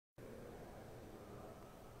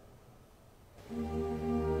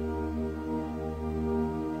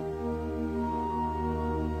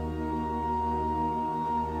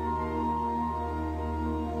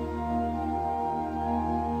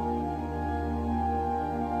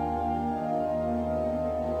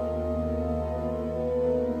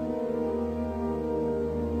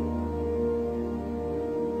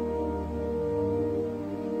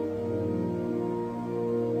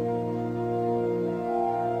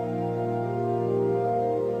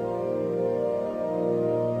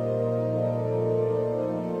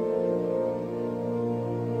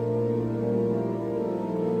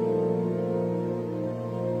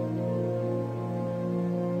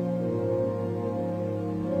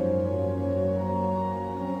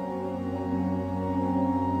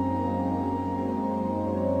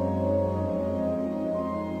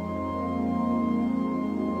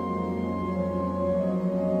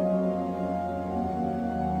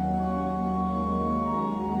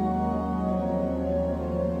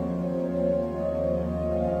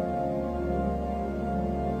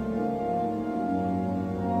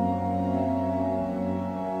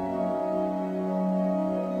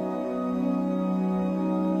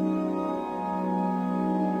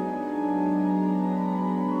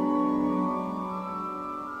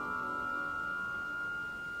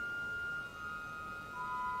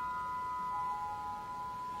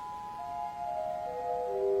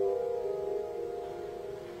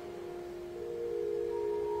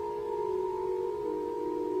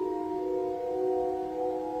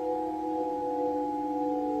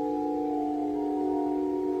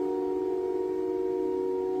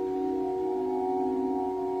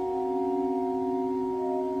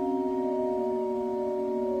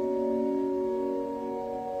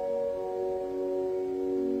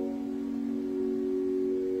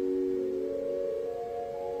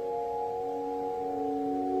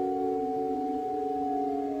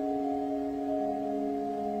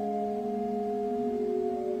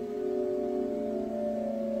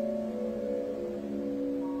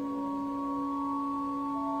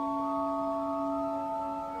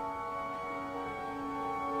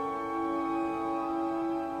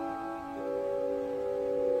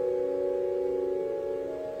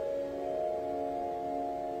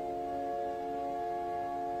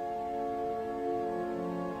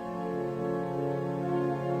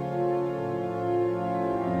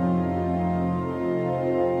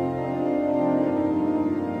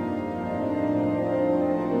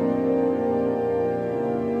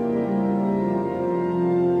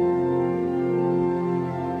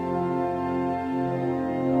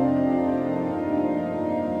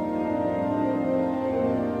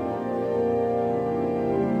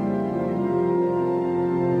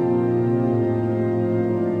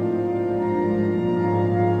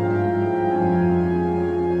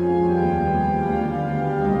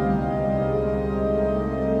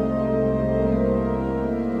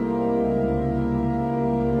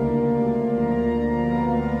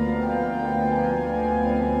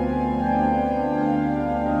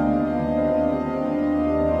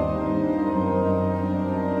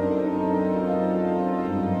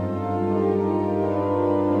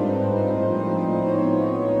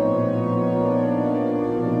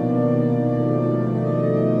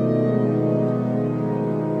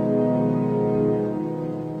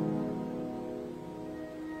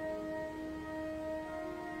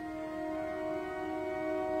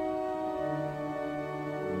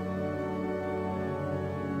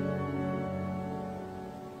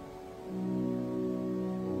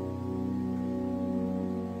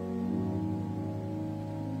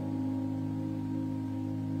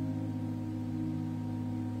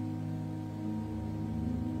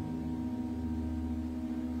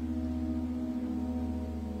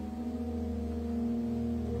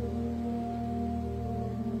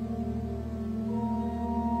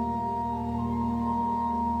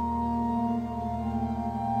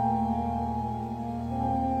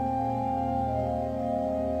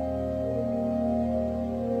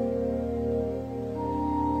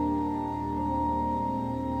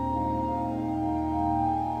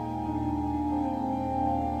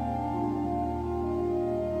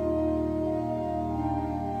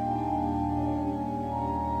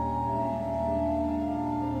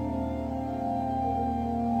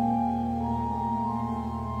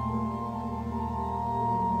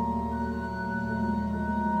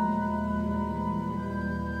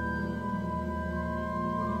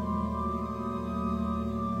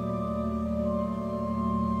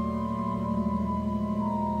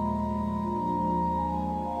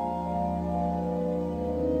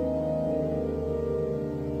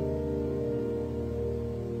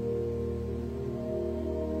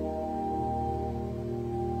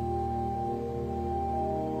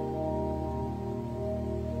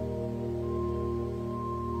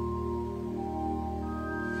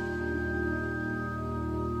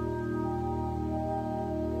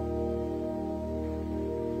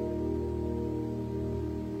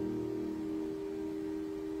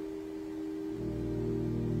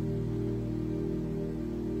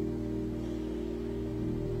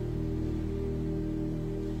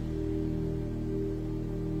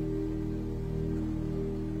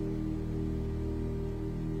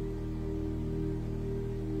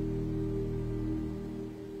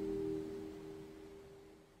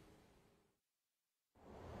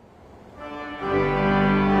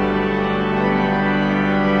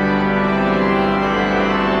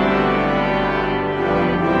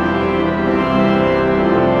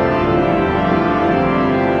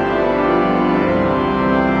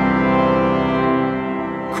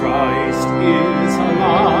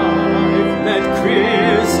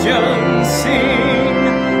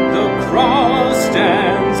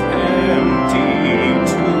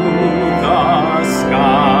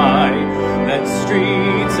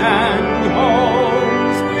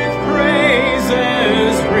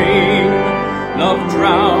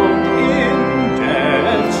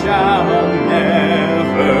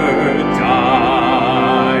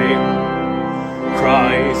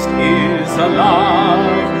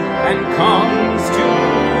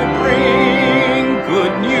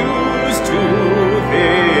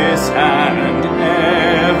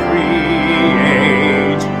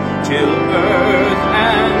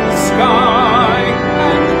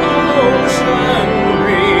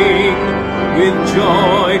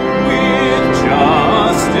joy, with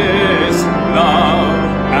justice, love,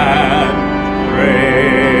 and praise.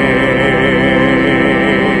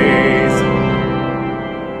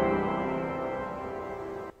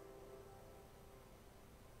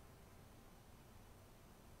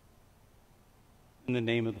 In the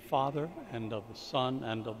name of the Father, and of the Son,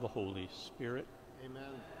 and of the Holy Spirit. Amen.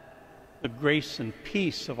 The grace and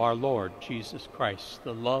peace of our Lord Jesus Christ,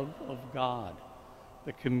 the love of God,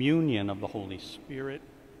 the communion of the Holy Spirit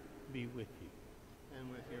be with you. And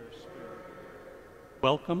with your spirit.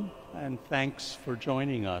 Welcome, and thanks for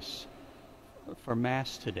joining us for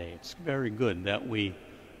Mass today. It's very good that we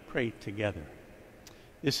pray together.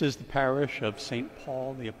 This is the parish of St.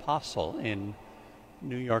 Paul the Apostle in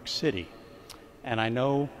New York City. And I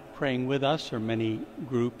know praying with us are many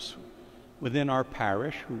groups within our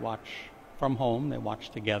parish who watch from home, they watch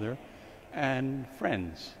together, and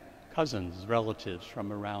friends, cousins, relatives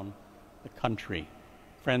from around the country,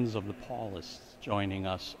 friends of the Paulists joining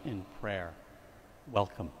us in prayer.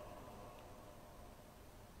 Welcome.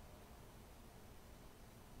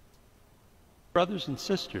 Brothers and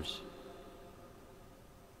sisters,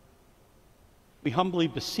 we humbly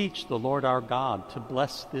beseech the Lord our God to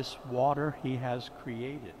bless this water he has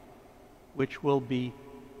created, which will be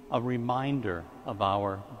a reminder of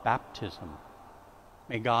our baptism.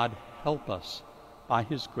 May God help us by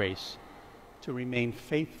his grace to remain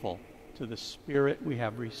faithful to the Spirit we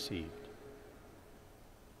have received.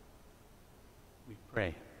 We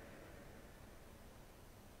pray.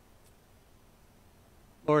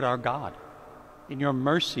 Lord our God, in your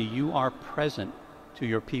mercy you are present to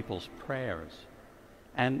your people's prayers.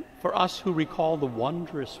 And for us who recall the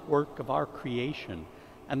wondrous work of our creation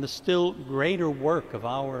and the still greater work of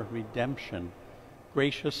our redemption,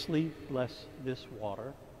 graciously bless this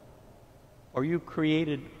water. For you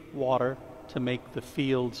created water to make the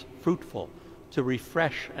fields fruitful, to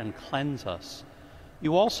refresh and cleanse us.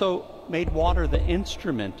 You also made water the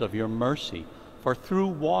instrument of your mercy, for through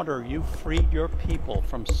water you freed your people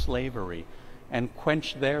from slavery and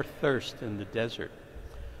quenched their thirst in the desert.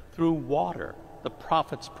 Through water, the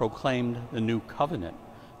prophets proclaimed the new covenant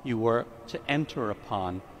you were to enter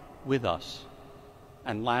upon with us.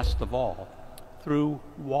 And last of all, through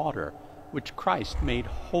water, which Christ made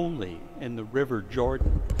holy in the river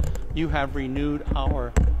Jordan, you have renewed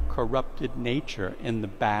our corrupted nature in the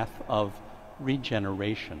bath of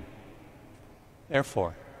regeneration.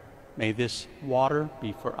 Therefore, may this water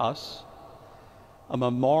be for us a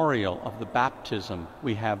memorial of the baptism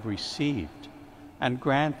we have received, and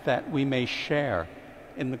grant that we may share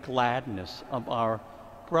in the gladness of our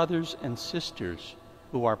brothers and sisters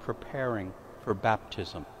who are preparing for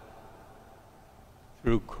baptism.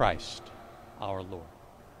 Through Christ our Lord.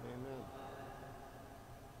 Amen.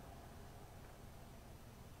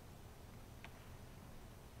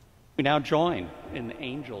 We now join in the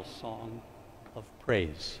angel song of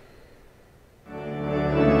praise.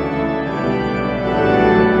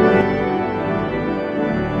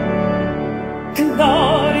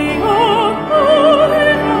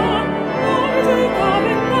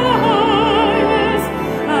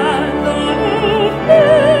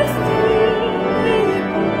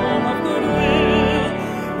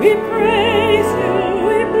 We praise you,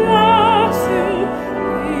 we bless you,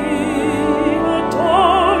 we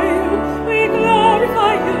adore you, we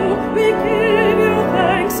glorify you, we give you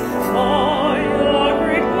thanks for your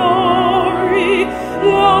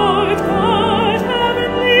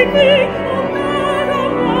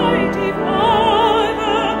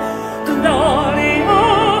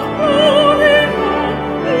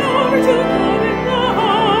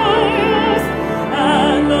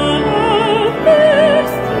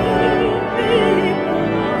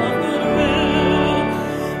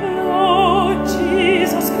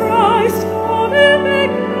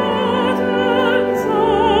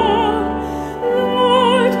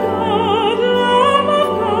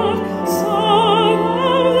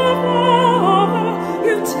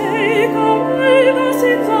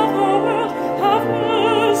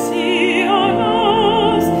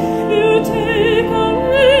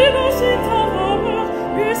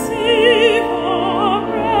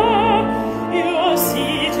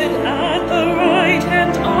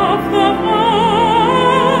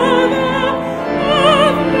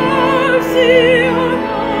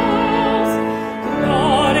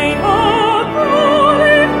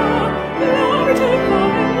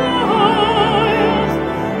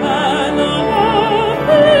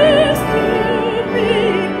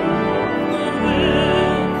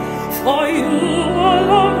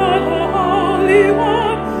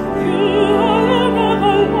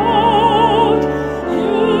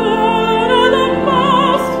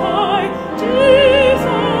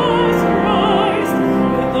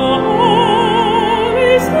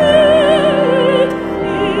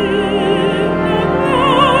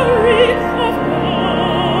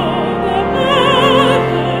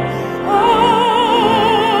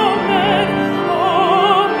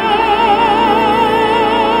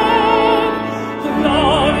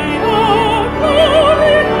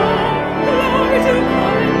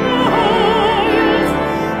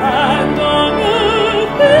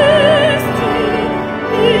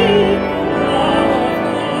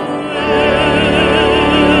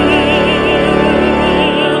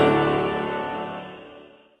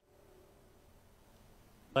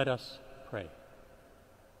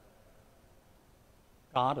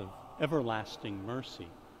God of everlasting mercy,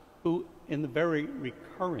 who in the very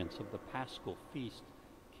recurrence of the Paschal feast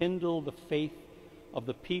kindle the faith of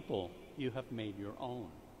the people you have made your own.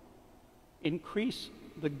 Increase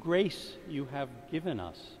the grace you have given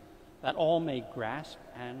us, that all may grasp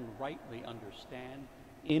and rightly understand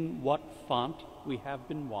in what font we have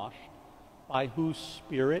been washed, by whose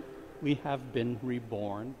Spirit we have been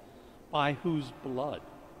reborn, by whose blood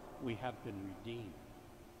we have been redeemed.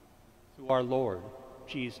 Through our Lord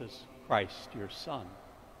Jesus Christ, your Son,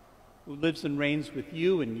 who lives and reigns with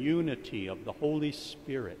you in unity of the Holy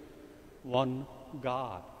Spirit, one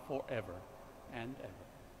God, forever and ever.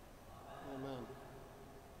 Amen.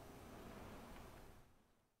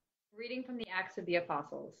 Reading from the Acts of the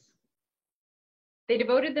Apostles. They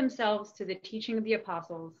devoted themselves to the teaching of the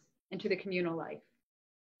apostles and to the communal life,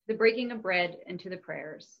 to the breaking of bread and to the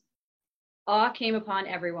prayers. Awe came upon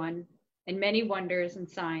everyone, and many wonders and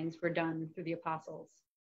signs were done through the apostles.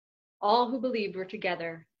 All who believed were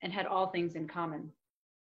together and had all things in common.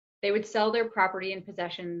 They would sell their property and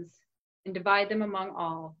possessions and divide them among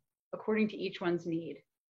all, according to each one's need.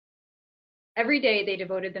 Every day they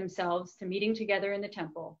devoted themselves to meeting together in the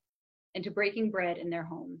temple and to breaking bread in their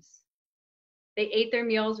homes. They ate their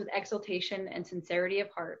meals with exultation and sincerity of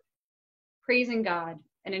heart, praising God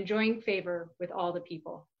and enjoying favor with all the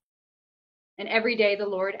people. And every day the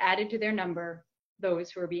Lord added to their number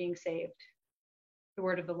those who were being saved. The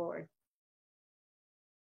word of the Lord.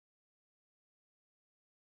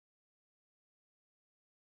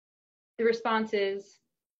 The response is,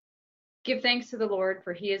 give thanks to the Lord,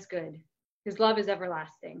 for he is good. His love is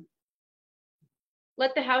everlasting.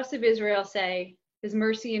 Let the house of Israel say, his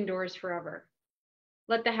mercy endures forever.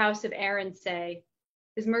 Let the house of Aaron say,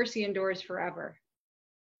 his mercy endures forever.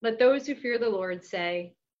 Let those who fear the Lord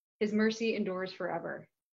say, his mercy endures forever.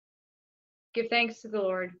 Give thanks to the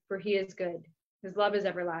Lord, for he is good. His love is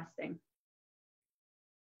everlasting.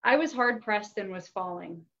 I was hard pressed and was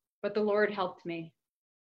falling, but the Lord helped me.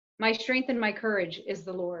 My strength and my courage is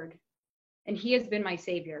the Lord, and he has been my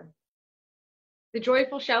savior. The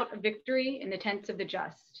joyful shout of victory in the tents of the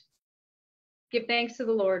just. Give thanks to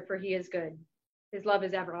the Lord, for he is good. His love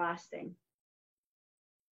is everlasting.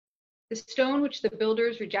 The stone which the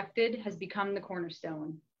builders rejected has become the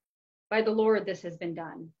cornerstone. By the Lord this has been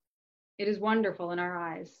done. It is wonderful in our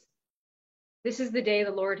eyes. This is the day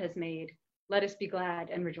the Lord has made. Let us be glad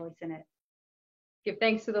and rejoice in it. Give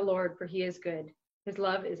thanks to the Lord, for he is good. His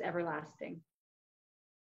love is everlasting.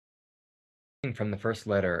 From the first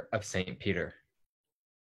letter of St. Peter.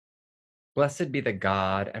 Blessed be the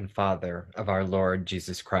God and Father of our Lord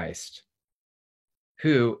Jesus Christ,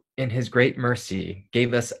 who, in his great mercy,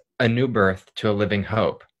 gave us a new birth to a living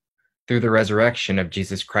hope, through the resurrection of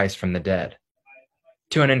Jesus Christ from the dead,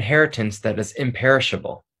 to an inheritance that is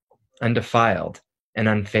imperishable, undefiled, and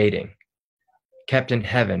unfading, kept in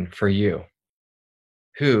heaven for you,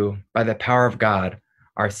 who, by the power of God,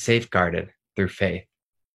 are safeguarded through faith,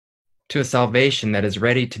 to a salvation that is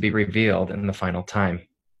ready to be revealed in the final time.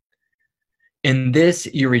 In this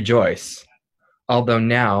you rejoice, although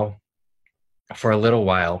now, for a little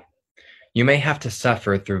while, you may have to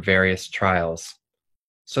suffer through various trials,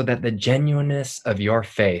 so that the genuineness of your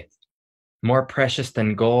faith, more precious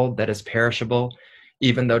than gold that is perishable,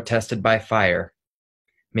 even though tested by fire,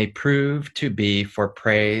 may prove to be for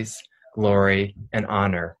praise, glory, and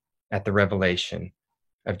honor at the revelation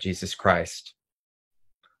of Jesus Christ.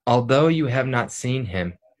 Although you have not seen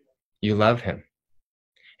him, you love him.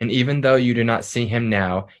 And even though you do not see him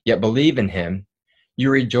now, yet believe in him, you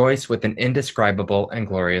rejoice with an indescribable and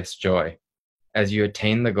glorious joy, as you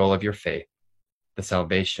attain the goal of your faith, the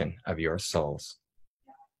salvation of your souls.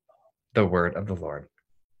 The word of the Lord.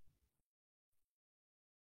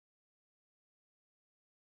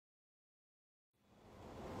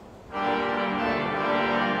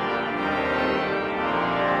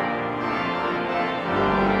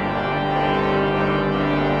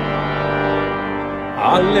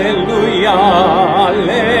 Alleluia,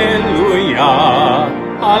 alleluia,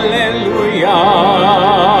 alleluia.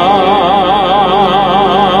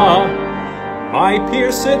 My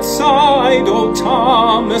pierced side, O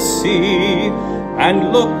Thomas, see,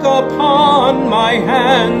 and look upon my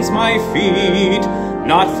hands, my feet.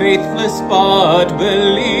 Not faithless, but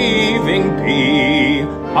believing be.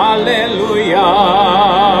 Alleluia.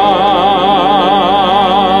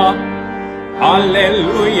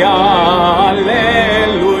 Alleluia,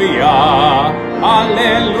 alleluia,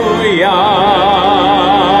 alleluia.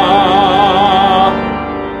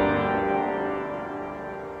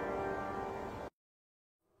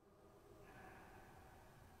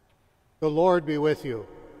 The Lord be with you.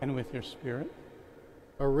 And with your spirit.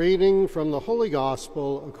 A reading from the Holy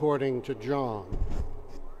Gospel according to John.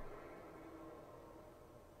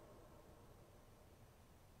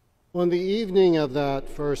 On the evening of that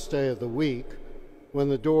first day of the week, when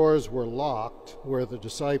the doors were locked where the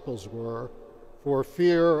disciples were, for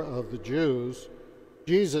fear of the Jews,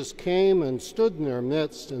 Jesus came and stood in their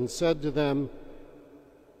midst and said to them,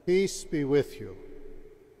 "Peace be with you."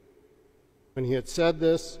 When he had said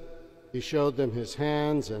this, he showed them his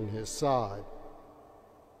hands and his side.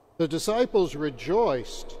 The disciples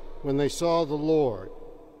rejoiced when they saw the Lord.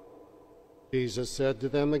 Jesus said to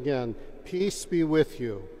them again, "Peace be with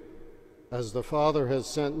you. As the Father has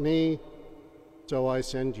sent me, so I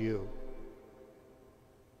send you."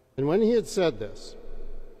 And when he had said this,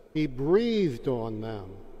 he breathed on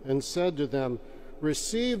them and said to them,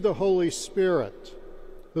 "Receive the Holy Spirit.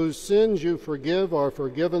 Whose sins you forgive are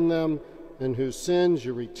forgiven them, and whose sins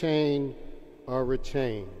you retain are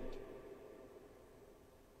retained."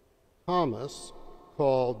 Thomas,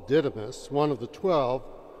 called Didymus, one of the 12,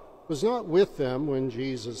 was not with them when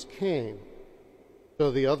Jesus came.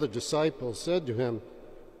 So the other disciples said to him,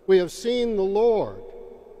 "We have seen the Lord."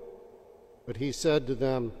 But he said to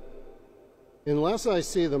them, "Unless I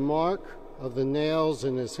see the mark of the nails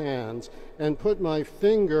in his hands, and put my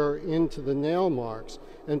finger into the nail marks,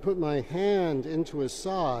 and put my hand into his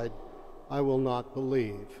side, I will not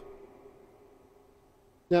believe."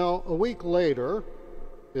 Now, a week later,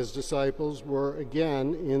 his disciples were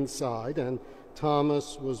again inside, and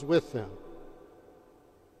Thomas was with them.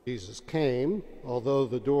 Jesus came, although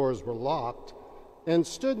the doors were locked, and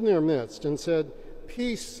stood in their midst and said,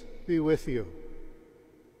 "Peace be with you."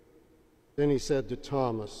 Then he said to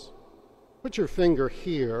Thomas, "Put your finger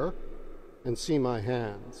here and see my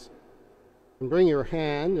hands, and bring your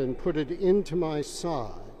hand and put it into my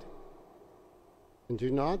side, and do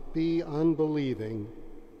not be unbelieving,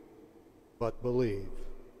 but believe."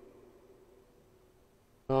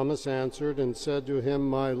 Thomas answered and said to him,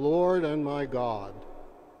 "My Lord and my God."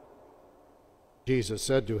 Jesus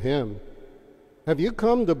said to him, "Have you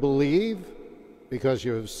come to believe because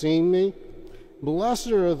you have seen me?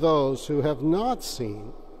 Blessed are those who have not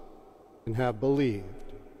seen and have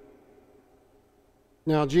believed."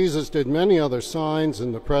 Now Jesus did many other signs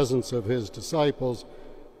in the presence of his disciples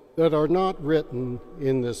that are not written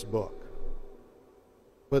in this book.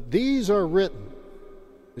 But these are written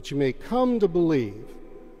that you may come to believe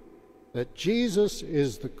that Jesus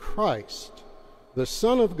is the Christ, the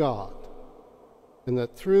Son of God, and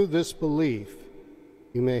that through this belief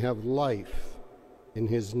you may have life in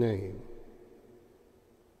his name.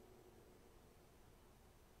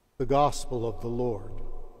 The Gospel of the Lord.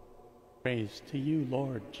 Praise to you,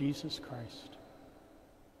 Lord Jesus Christ.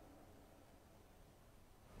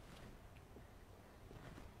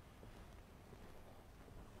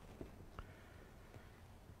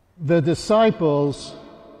 The disciples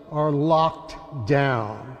are locked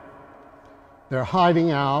down. They're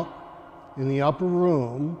hiding out in the upper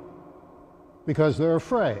room because they're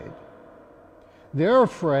afraid. They're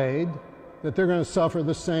afraid that they're going to suffer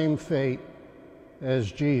the same fate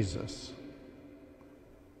as Jesus.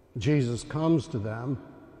 Jesus comes to them.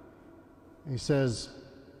 He says,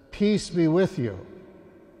 "Peace be with you."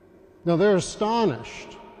 Now they're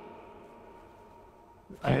astonished.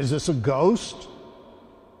 Is this a ghost?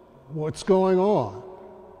 What's going on?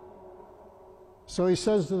 So he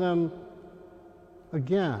says to them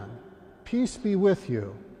again, "Peace be with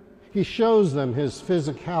you." He shows them his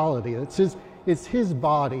physicality. It's his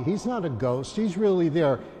body. He's not a ghost. He's really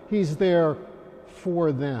there. He's there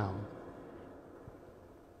for them.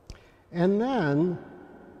 And then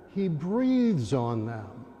he breathes on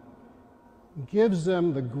them, gives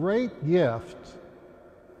them the great gift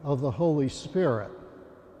of the Holy Spirit.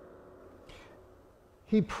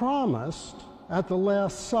 He promised at the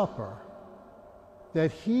Last Supper that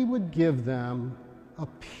he would give them a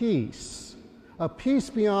peace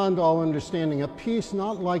beyond all understanding, a peace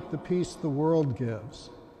not like the peace the world gives.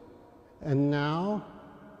 And now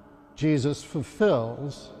Jesus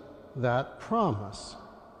fulfills that promise.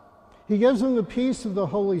 He gives them the peace of the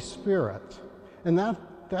Holy Spirit, and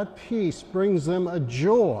that peace brings them a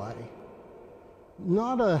joy,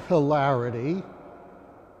 not a hilarity,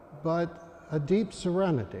 but a deep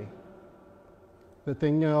serenity, that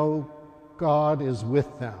they know God is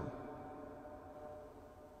with them.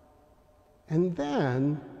 And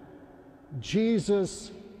then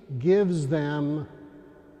Jesus gives them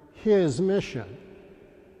his mission.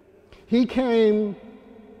 He came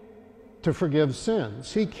to forgive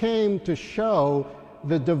sins. He came to show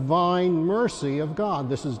the divine mercy of God.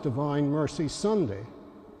 This is Divine Mercy Sunday.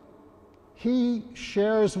 He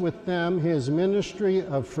shares with them his ministry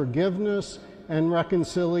of forgiveness and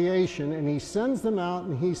reconciliation, and he sends them out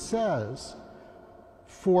and he says,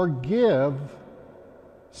 forgive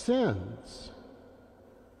sins.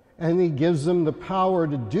 And he gives them the power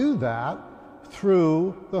to do that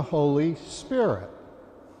through the Holy Spirit.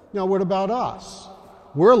 Now, what about us?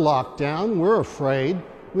 We're locked down, we're afraid.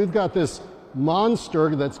 We've got this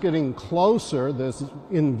monster that's getting closer, this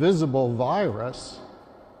invisible virus.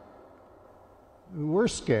 We're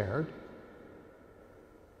scared.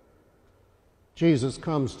 Jesus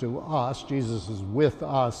comes to us. Jesus is with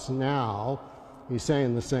us now. He's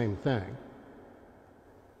saying the same thing.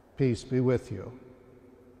 Peace be with you.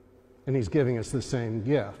 And he's giving us the same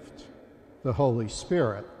gift, the Holy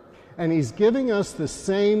Spirit. And he's giving us the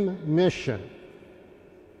same mission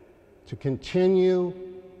to continue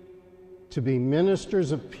to be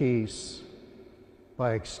ministers of peace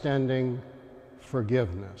by extending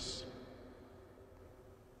forgiveness.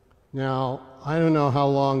 Now, I don't know how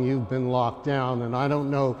long you've been locked down, and I don't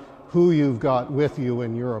know who you've got with you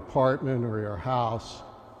in your apartment or your house,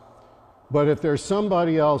 but if there's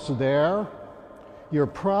somebody else there, you're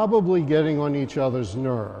probably getting on each other's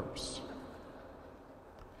nerves.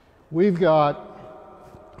 We've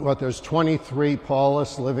got, there's 23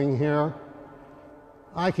 Paulists living here.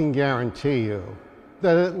 I can guarantee you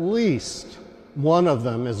that at least one of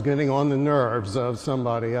them is getting on the nerves of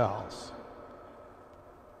somebody else.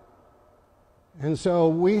 And so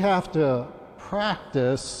we have to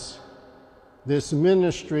practice this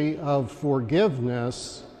ministry of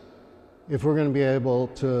forgiveness if we're going to be able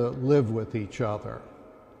to live with each other.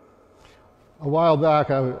 A while back,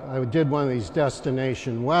 I did one of these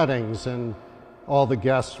destination weddings, and all the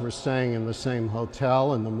guests were staying in the same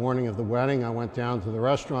hotel. In the morning of the wedding, I went down to the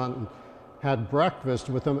restaurant and had breakfast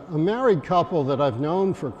with a married couple that I've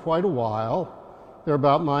known for quite a while. They're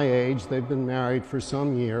about my age. They've been married for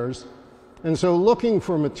some years. And so looking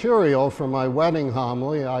for material for my wedding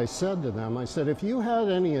homily, I said to them, if you had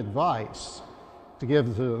any advice to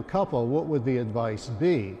give to the couple, what would the advice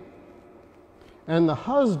be? And the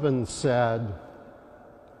husband said,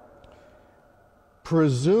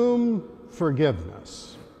 presume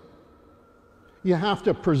forgiveness. You have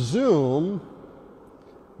to presume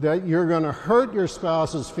that you're going to hurt your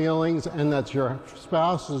spouse's feelings and that your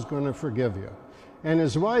spouse is going to forgive you. And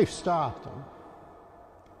his wife stopped him.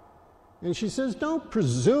 And she says, don't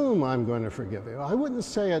presume I'm going to forgive you. I wouldn't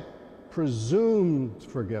say it presumed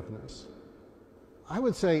forgiveness. I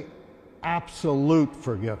would say absolute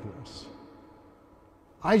forgiveness.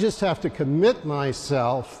 I just have to commit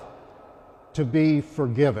myself to be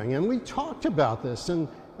forgiving. And we talked about this, and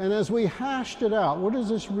as we hashed it out, what does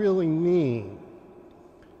this really mean?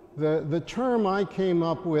 The term I came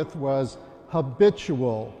up with was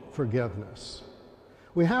habitual forgiveness.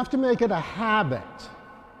 We have to make it a habit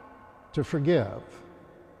to forgive,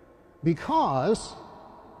 because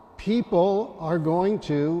people are going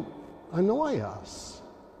to annoy us.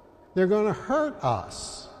 They're going to hurt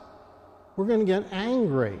us. We're going to get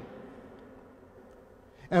angry.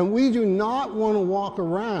 And we do not want to walk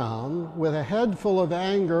around with a head full of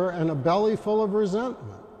anger and a belly full of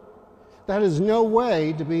resentment. That is no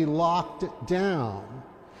way to be locked down.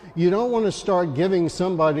 You don't want to start giving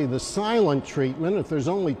somebody the silent treatment if there's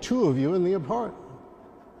only two of you in the apartment.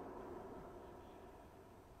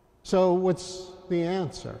 So what's the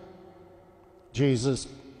answer? Jesus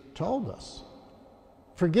told us.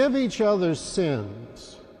 Forgive each other's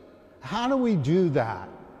sins. How do we do that?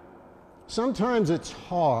 Sometimes it's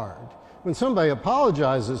hard. When somebody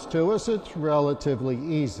apologizes to us, it's relatively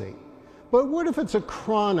easy. But what if it's a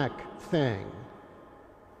chronic thing?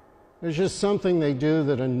 There's just something they do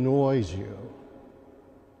that annoys you.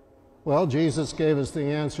 Well, Jesus gave us the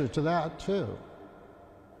answer to that too.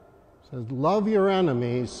 He says, love your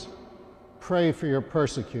enemies, pray for your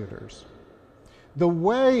persecutors. The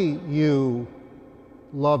way you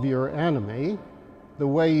love your enemy, the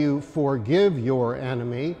way you forgive your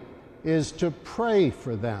enemy, is to pray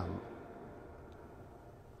for them.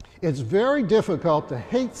 It's very difficult to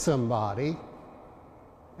hate somebody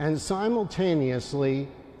and simultaneously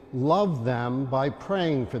love them by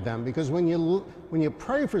praying for them, because when you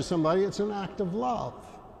pray for somebody, it's an act of love.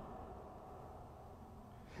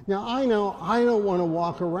 Now, I know I don't want to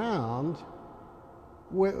walk around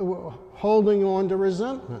holding on to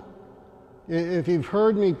resentment. If you've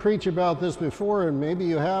heard me preach about this before, and maybe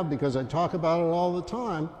you have because I talk about it all the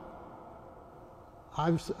time,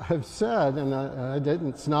 I've said, and I didn't,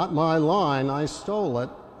 it's not my line, I stole it,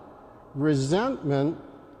 resentment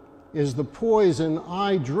is the poison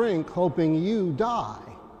I drink hoping you die.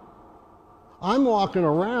 I'm walking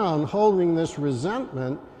around holding this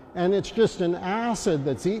resentment, and it's just an acid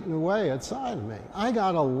that's eating away inside of me. I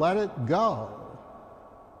got to let it go.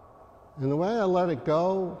 And the way I let it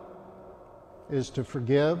go is to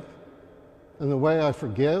forgive. And the way I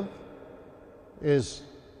forgive is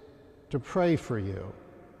to pray for you.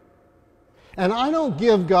 And I don't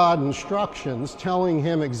give God instructions telling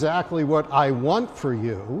him exactly what I want for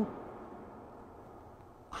you.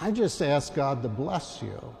 I just ask God to bless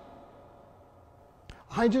you.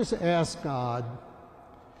 I just ask God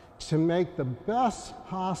to make the best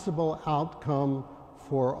possible outcome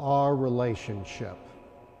for our relationship.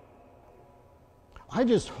 I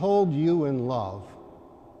just hold you in love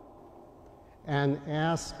and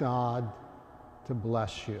ask God to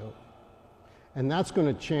bless you. And that's going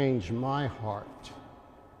to change my heart.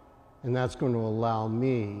 And that's going to allow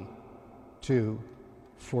me to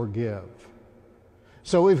forgive.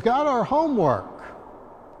 So we've got our homework.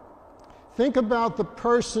 Think about the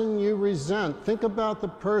person you resent. Think about the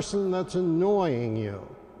person that's annoying you.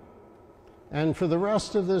 And for the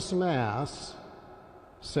rest of this Mass,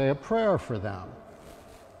 say a prayer for them.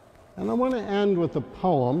 And I want to end with a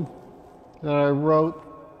poem that I wrote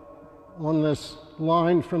on this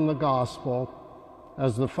line from the Gospel,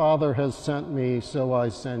 "As the Father has sent me, so I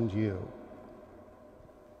send you."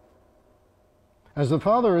 As the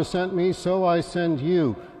Father has sent me, so I send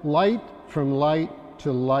you. Light from light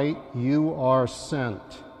to light you are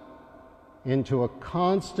sent, into a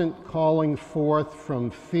constant calling forth from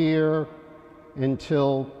fear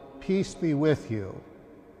until peace be with you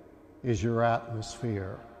is your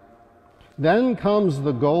atmosphere. Then comes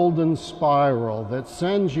the golden spiral that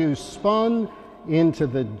sends you spun into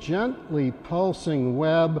the gently pulsing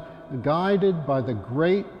web, guided by the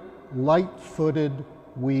great light-footed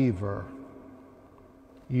weaver.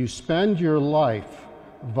 You spend your life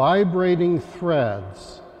vibrating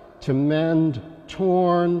threads to mend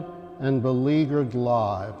torn and beleaguered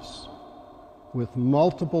lives with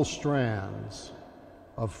multiple strands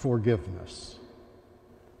of forgiveness.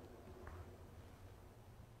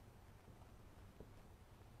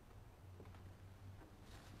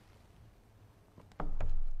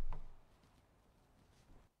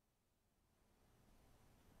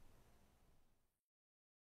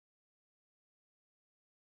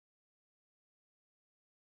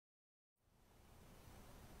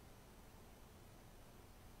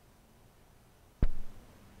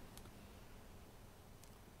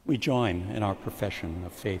 We join in our profession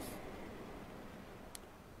of faith.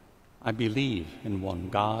 I believe in one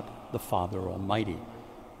God, the Father Almighty,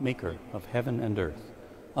 maker of heaven and earth,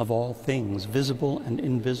 of all things visible and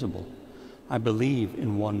invisible. I believe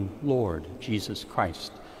in one Lord, Jesus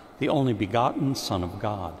Christ, the only begotten Son of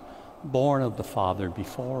God, born of the Father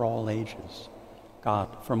before all ages. God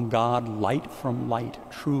from God, light from light,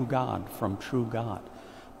 true God from true God,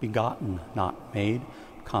 begotten, not made,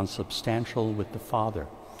 consubstantial with the Father.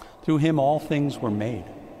 Through him all things were made.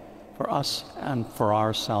 For us and for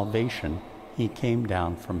our salvation, he came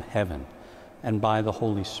down from heaven, and by the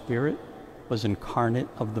Holy Spirit was incarnate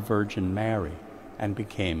of the Virgin Mary and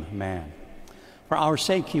became man. For our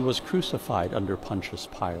sake he was crucified under Pontius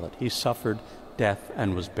Pilate. He suffered death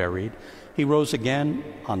and was buried. He rose again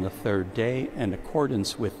on the third day in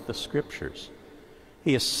accordance with the Scriptures.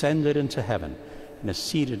 He ascended into heaven and is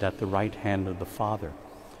seated at the right hand of the Father.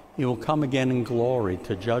 He will come again in glory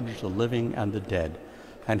to judge the living and the dead,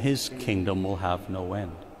 and his kingdom will have no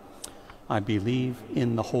end. I believe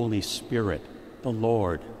in the Holy Spirit, the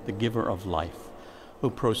Lord, the giver of life, who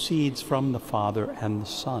proceeds from the Father and the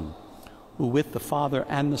Son, who with the Father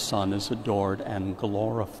and the Son is adored and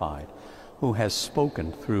glorified, who has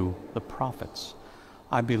spoken through the prophets.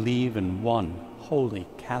 I believe in one holy,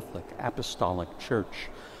 Catholic, apostolic church.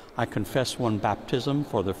 I confess one baptism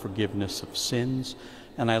for the forgiveness of sins,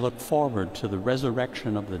 and I look forward to the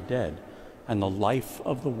resurrection of the dead and the life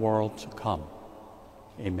of the world to come.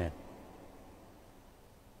 Amen.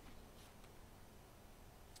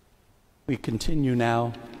 We continue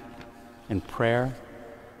now in prayer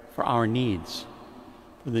for our needs,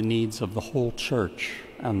 for the needs of the whole church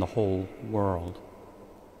and the whole world.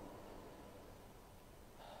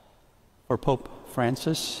 For Pope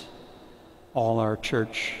Francis, all our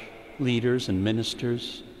church leaders and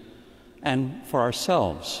ministers, and for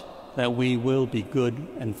ourselves, that we will be good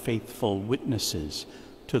and faithful witnesses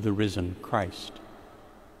to the risen Christ.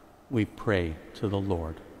 We pray to the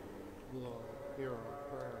Lord. Lord, hear our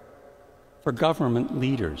prayer. For government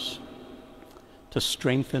leaders, to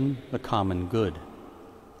strengthen the common good,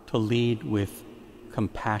 to lead with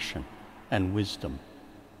compassion and wisdom.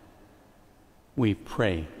 We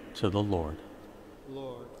pray to the Lord.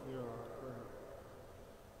 Lord, hear our prayer.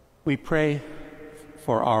 We pray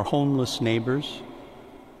for our homeless neighbors,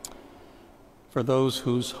 For those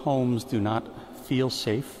whose homes do not feel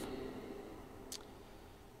safe,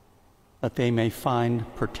 that they may find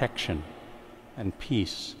protection and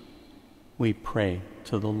peace, we pray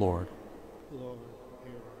to the Lord. Lord,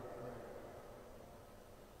 hear our prayer.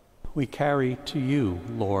 We carry to you,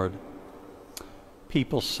 Lord,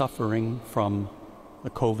 people suffering from the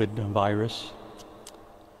COVID virus,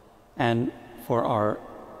 and for our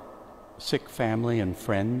sick family and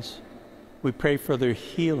friends, we pray for their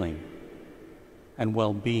healing and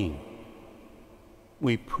well-being.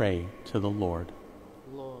 We pray to the Lord.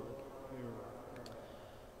 Lord, hear our prayer.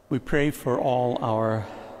 We pray for all our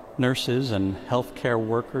nurses and healthcare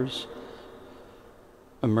workers,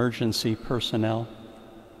 emergency personnel.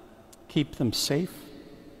 Keep them safe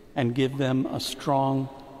and give them a strong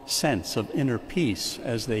sense of inner peace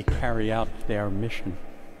as they carry out their mission.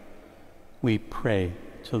 We pray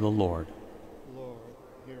to the Lord. Lord,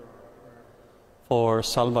 hear our prayer. For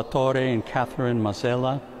Salvatore and Catherine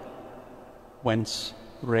Mazella, Wentz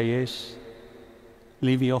Reyes,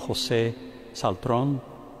 Livio Jose Saltron,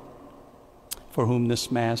 for whom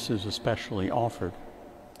this Mass is especially offered,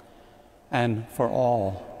 and for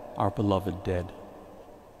all our beloved dead,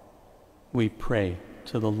 we pray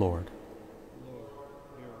to the Lord. Lord,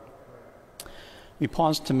 hear our prayer. We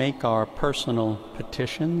pause to make our personal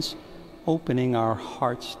petitions, opening our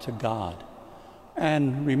hearts to God.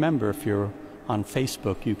 And remember, if you're on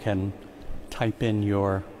Facebook, you can type in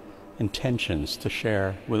your intentions to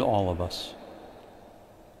share with all of us.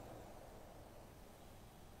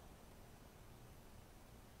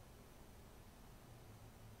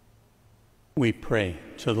 We pray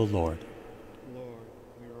to the Lord. Lord,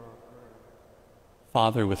 hear our prayer.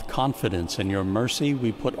 Father, with confidence in your mercy,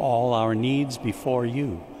 we put all our needs before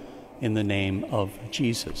you in the name of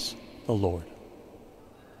Jesus, the Lord.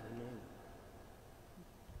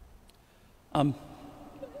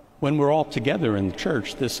 When we're all together in the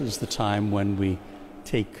church, this is the time when we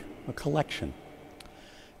take a collection.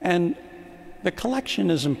 And the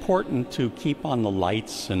collection is important to keep on the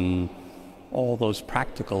lights and all those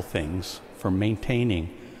practical things for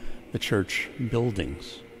maintaining the church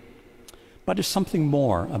buildings. But there's something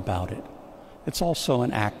more about it. It's also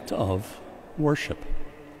an act of worship.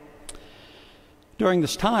 During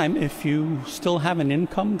this time, if you still have an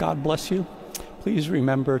income, God bless you, please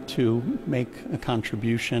remember to make a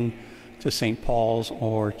contribution to St. Paul's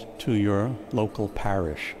or to your local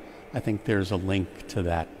parish. I think there's a link to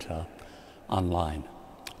that online.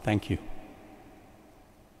 Thank you.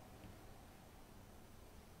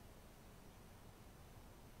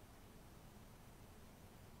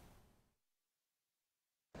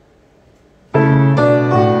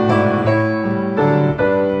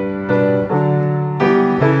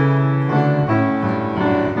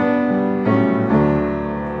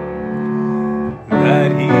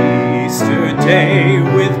 That Easter day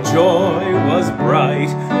with joy was bright,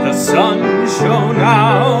 the sun shone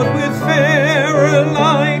out with fairer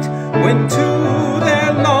light, when to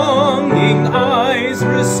their longing eyes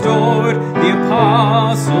restored, the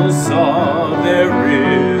apostles saw their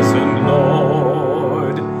risen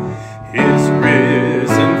Lord. His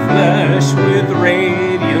risen flesh with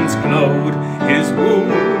radiance glowed, his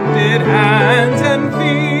wounded hands and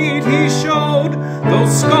feet he showed,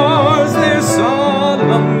 those scars their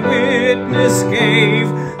solemn witness gave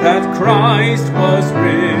that Christ was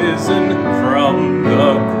risen from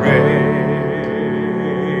the grave.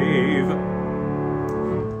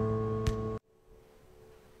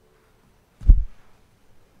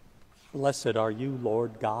 Blessed are you,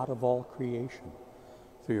 Lord God of all creation.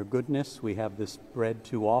 Through your goodness we have this bread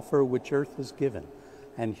to offer, which earth has given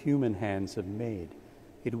and human hands have made.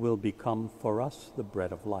 It will become for us the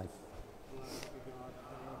bread of life.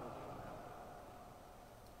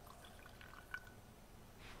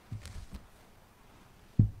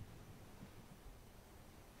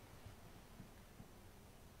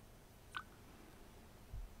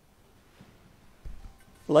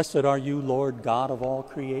 Blessed are you, Lord God of all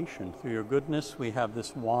creation. Through your goodness we have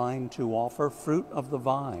this wine to offer, fruit of the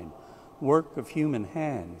vine, work of human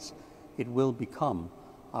hands. It will become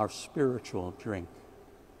our spiritual drink.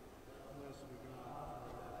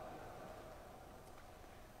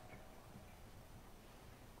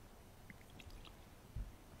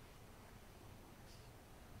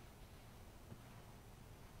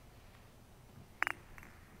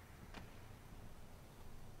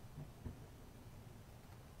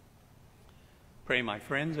 Pray, my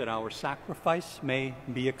friends, that our sacrifice may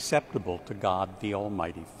be acceptable to God, the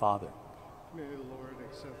Almighty Father. May the Lord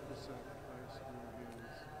accept the sacrifice in your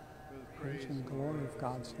hands for the Praise and glory of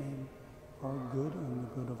God's name, for our good and the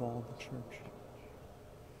good of all the church.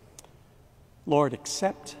 Lord,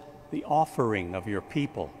 accept the offering of your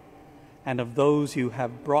people, and of those you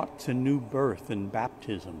have brought to new birth in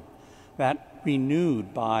baptism, that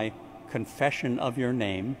renewed by confession of your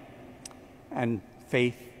name and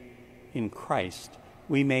faith in Christ,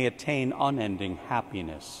 we may attain unending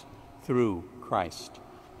happiness through Christ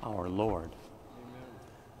our Lord. Amen.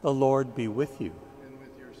 The Lord be with you. And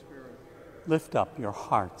with your spirit. Lift up your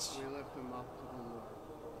hearts. We lift them up to the Lord.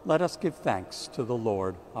 Let us give thanks to the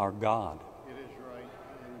Lord our God. It is right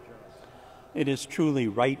and just. It is truly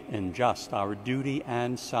right and just, our duty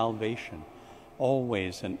and salvation,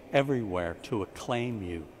 always and everywhere to acclaim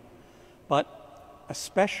you, but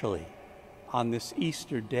especially on this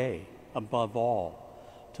Easter day, above all,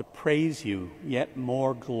 to praise you yet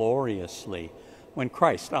more gloriously when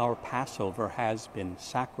Christ, our Passover, has been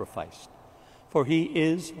sacrificed. For he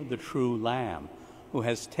is the true Lamb who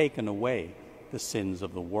has taken away the sins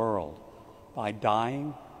of the world. By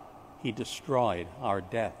dying, he destroyed our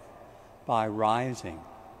death. By rising,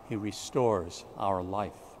 he restores our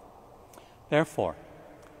life. Therefore,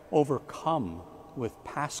 overcome with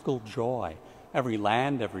paschal joy, every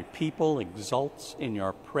land, every people exults in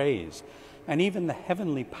your praise, and even the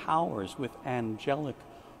heavenly powers with angelic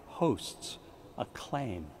hosts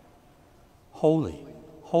acclaim. Holy,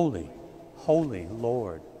 holy, holy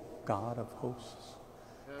Lord, God of hosts.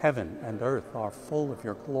 Heaven and earth are full of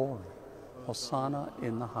your glory. Hosanna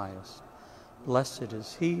in the highest. Blessed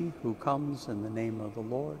is he who comes in the name of the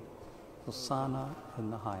Lord. Hosanna in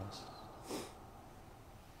the highest.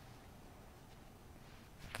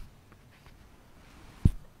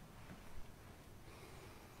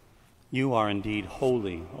 You are indeed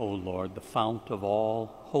holy, O Lord, the fount of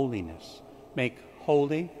all holiness. Make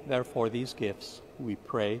holy, therefore, these gifts, we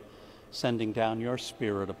pray, sending down your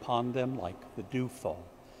Spirit upon them like the dewfall,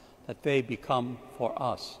 that they become for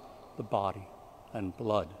us the body and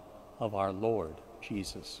blood of our Lord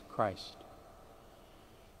Jesus Christ.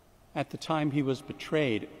 At the time he was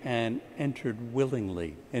betrayed and entered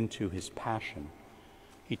willingly into his passion,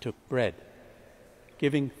 he took bread,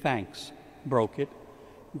 giving thanks, broke it,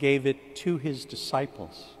 gave it to his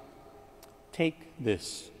disciples. Take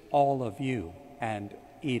this, all of you, and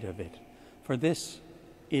eat of it, for this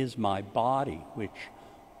is my body, which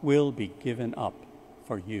will be given up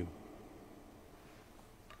for you.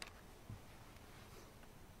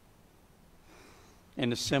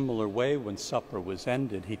 In a similar way, when supper was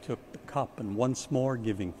ended, he took the cup and once more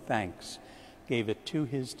giving thanks, gave it to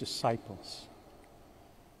his disciples.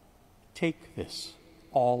 Take this,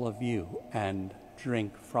 all of you, and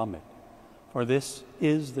drink from it. For this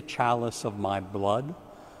is the chalice of my blood,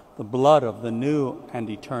 the blood of the new and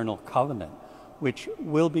eternal covenant, which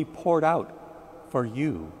will be poured out for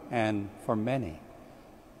you and for many,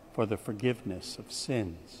 for the forgiveness of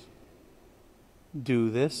sins. Do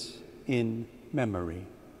this in memory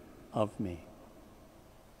of me.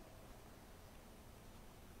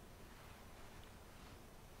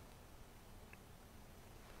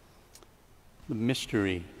 The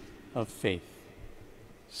mystery of faith.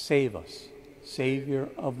 Save us, Savior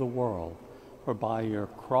of the world, for by your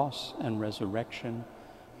cross and resurrection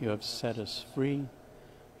you have set us free.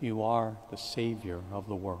 You are the Savior of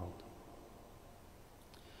the world.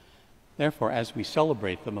 Therefore, as we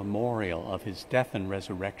celebrate the memorial of his death and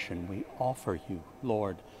resurrection, we offer you,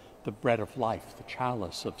 Lord, the bread of life, the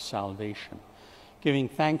chalice of salvation, giving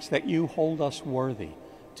thanks that you hold us worthy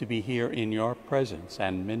to be here in your presence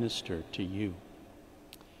and minister to you.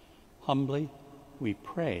 Humbly, we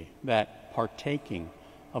pray that, partaking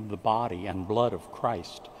of the body and blood of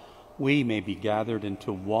Christ, we may be gathered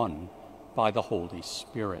into one by the Holy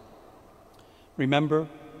Spirit. Remember,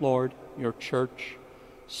 Lord, your church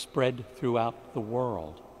spread throughout the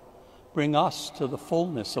world. Bring us to the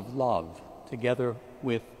fullness of love, together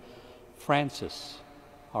with Francis,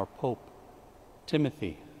 our Pope,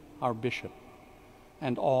 Timothy, our Bishop,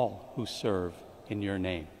 and all who serve in your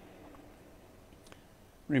name.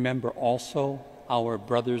 Remember also our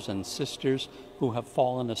brothers and sisters who have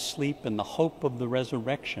fallen asleep in the hope of the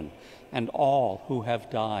resurrection, and all who have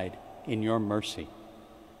died in your mercy.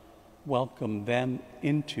 Welcome them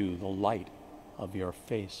into the light of your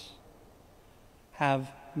face.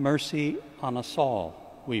 Have mercy on us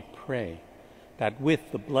all, we pray, that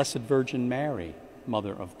with the Blessed Virgin Mary,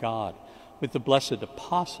 Mother of God, with the blessed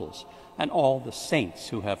apostles and all the saints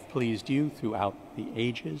who have pleased you throughout the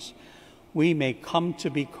ages, we may come to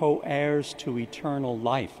be co-heirs to eternal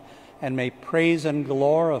life and may praise and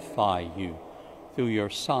glorify you through your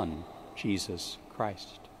Son, Jesus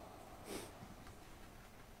Christ.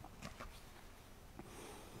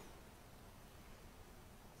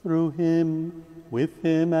 Through him, with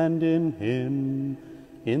him, and in him,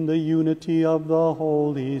 in the unity of the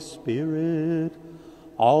Holy Spirit.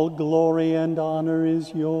 All glory and honor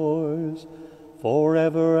is yours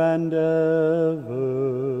forever and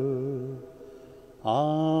ever.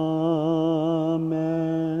 Amen.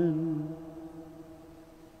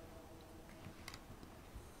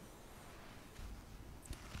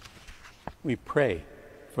 We pray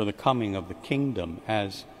for the coming of the kingdom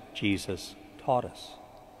as Jesus taught us.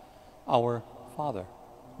 Our Father,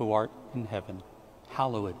 who art in heaven,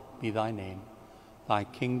 hallowed be thy name. Thy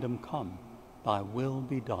kingdom come, thy will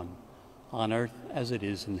be done, on earth as it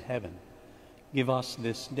is in heaven. Give us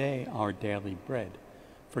this day our daily bread.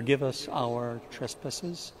 Forgive us our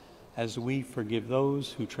trespasses, as we forgive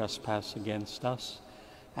those who trespass against us.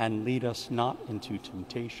 And lead us not into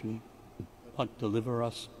temptation, but deliver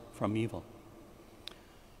us from evil.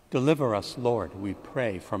 Deliver us, Lord, we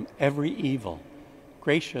pray, from every evil.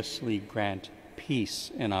 Graciously grant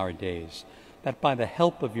peace in our days, that by the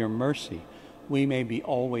help of your mercy we may be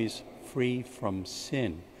always free from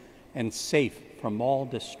sin and safe from all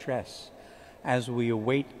distress, as we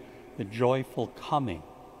await the joyful coming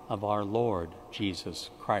of our Lord Jesus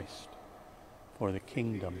Christ. For the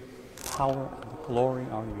kingdom, power, and the glory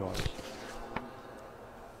are yours.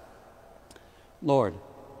 Lord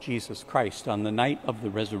Jesus Christ, on the night of the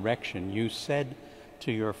resurrection, you said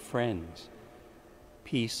to your friends,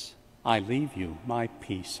 "Peace I leave you, my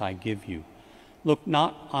peace I give you. Look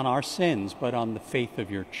not on our sins, but on the faith of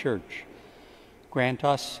your church. Grant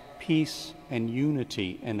us peace and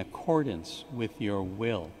unity in accordance with your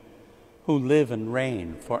will, who live and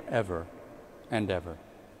reign forever and ever."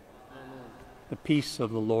 Amen. The peace of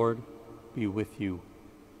the Lord be with you.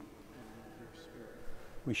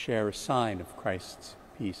 We share a sign of Christ's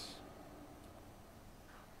peace.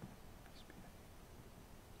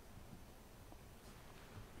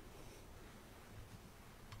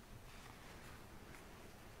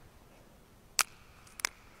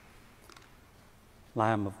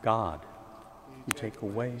 Lamb of God, you take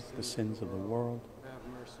away the sins of the world.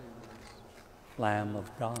 Lamb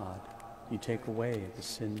of God, you take away the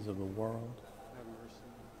sins of the world.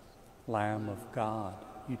 Lamb of God,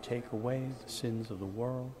 you take away the sins of the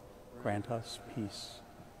world. Grant us peace.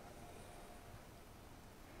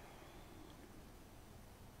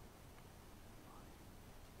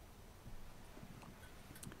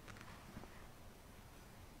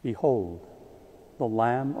 Behold, the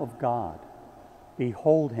Lamb of God.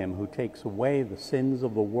 Behold him who takes away the sins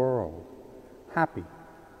of the world. Happy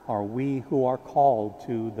are we who are called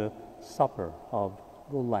to the supper of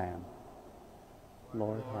the Lamb.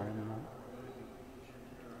 Lord, I am not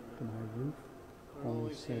to my roof,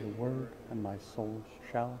 only say the word, and my soul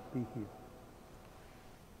shall be healed.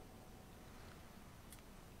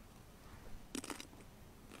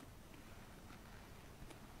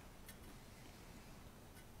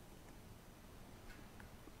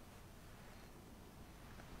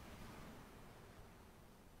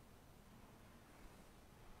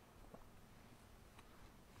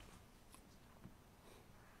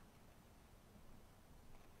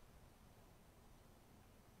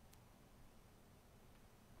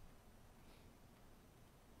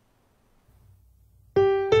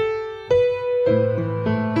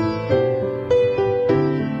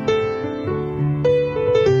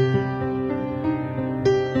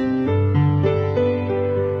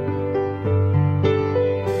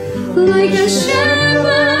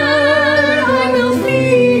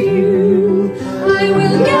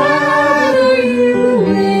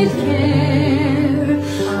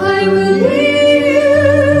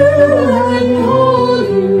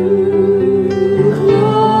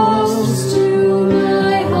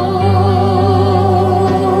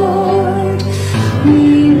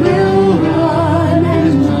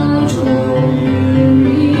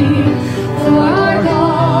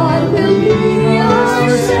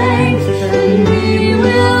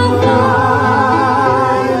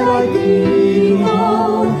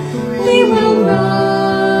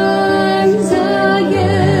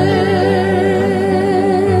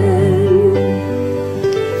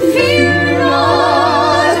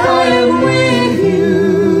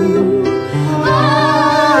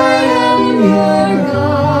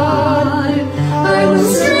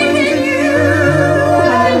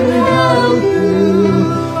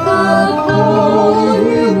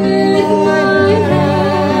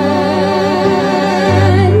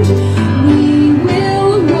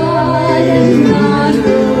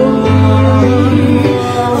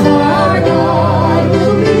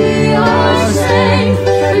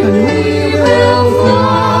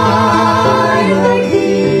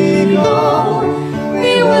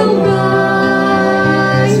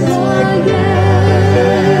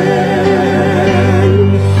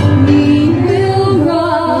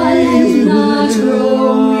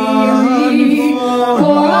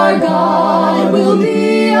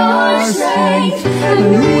 and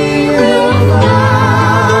we will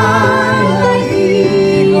fly like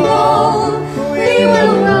eagles. We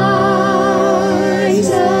will rise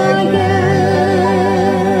again.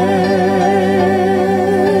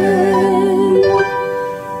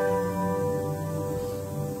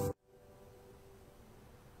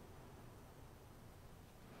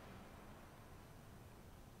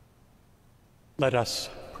 Let us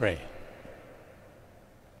pray.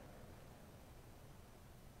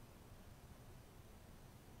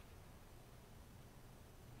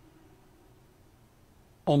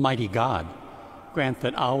 Almighty God, grant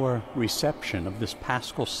that our reception of this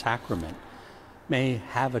Paschal sacrament may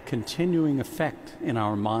have a continuing effect in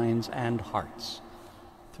our minds and hearts,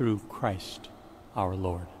 through Christ our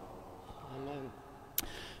Lord. Amen.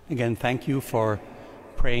 Again, thank you for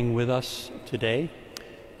praying with us today.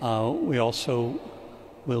 We also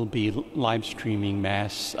will be live streaming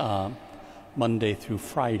Mass Monday through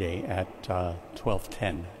Friday at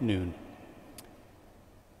 12:10 noon.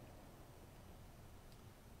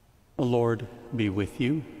 The Lord be with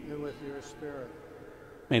you. And with your spirit.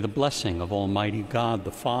 May the blessing of Almighty God,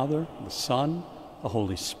 the Father, the Son, the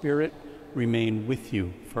Holy Spirit remain with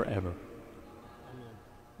you forever. Amen.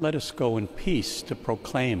 Let us go in peace to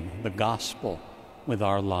proclaim the gospel with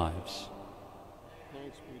our lives.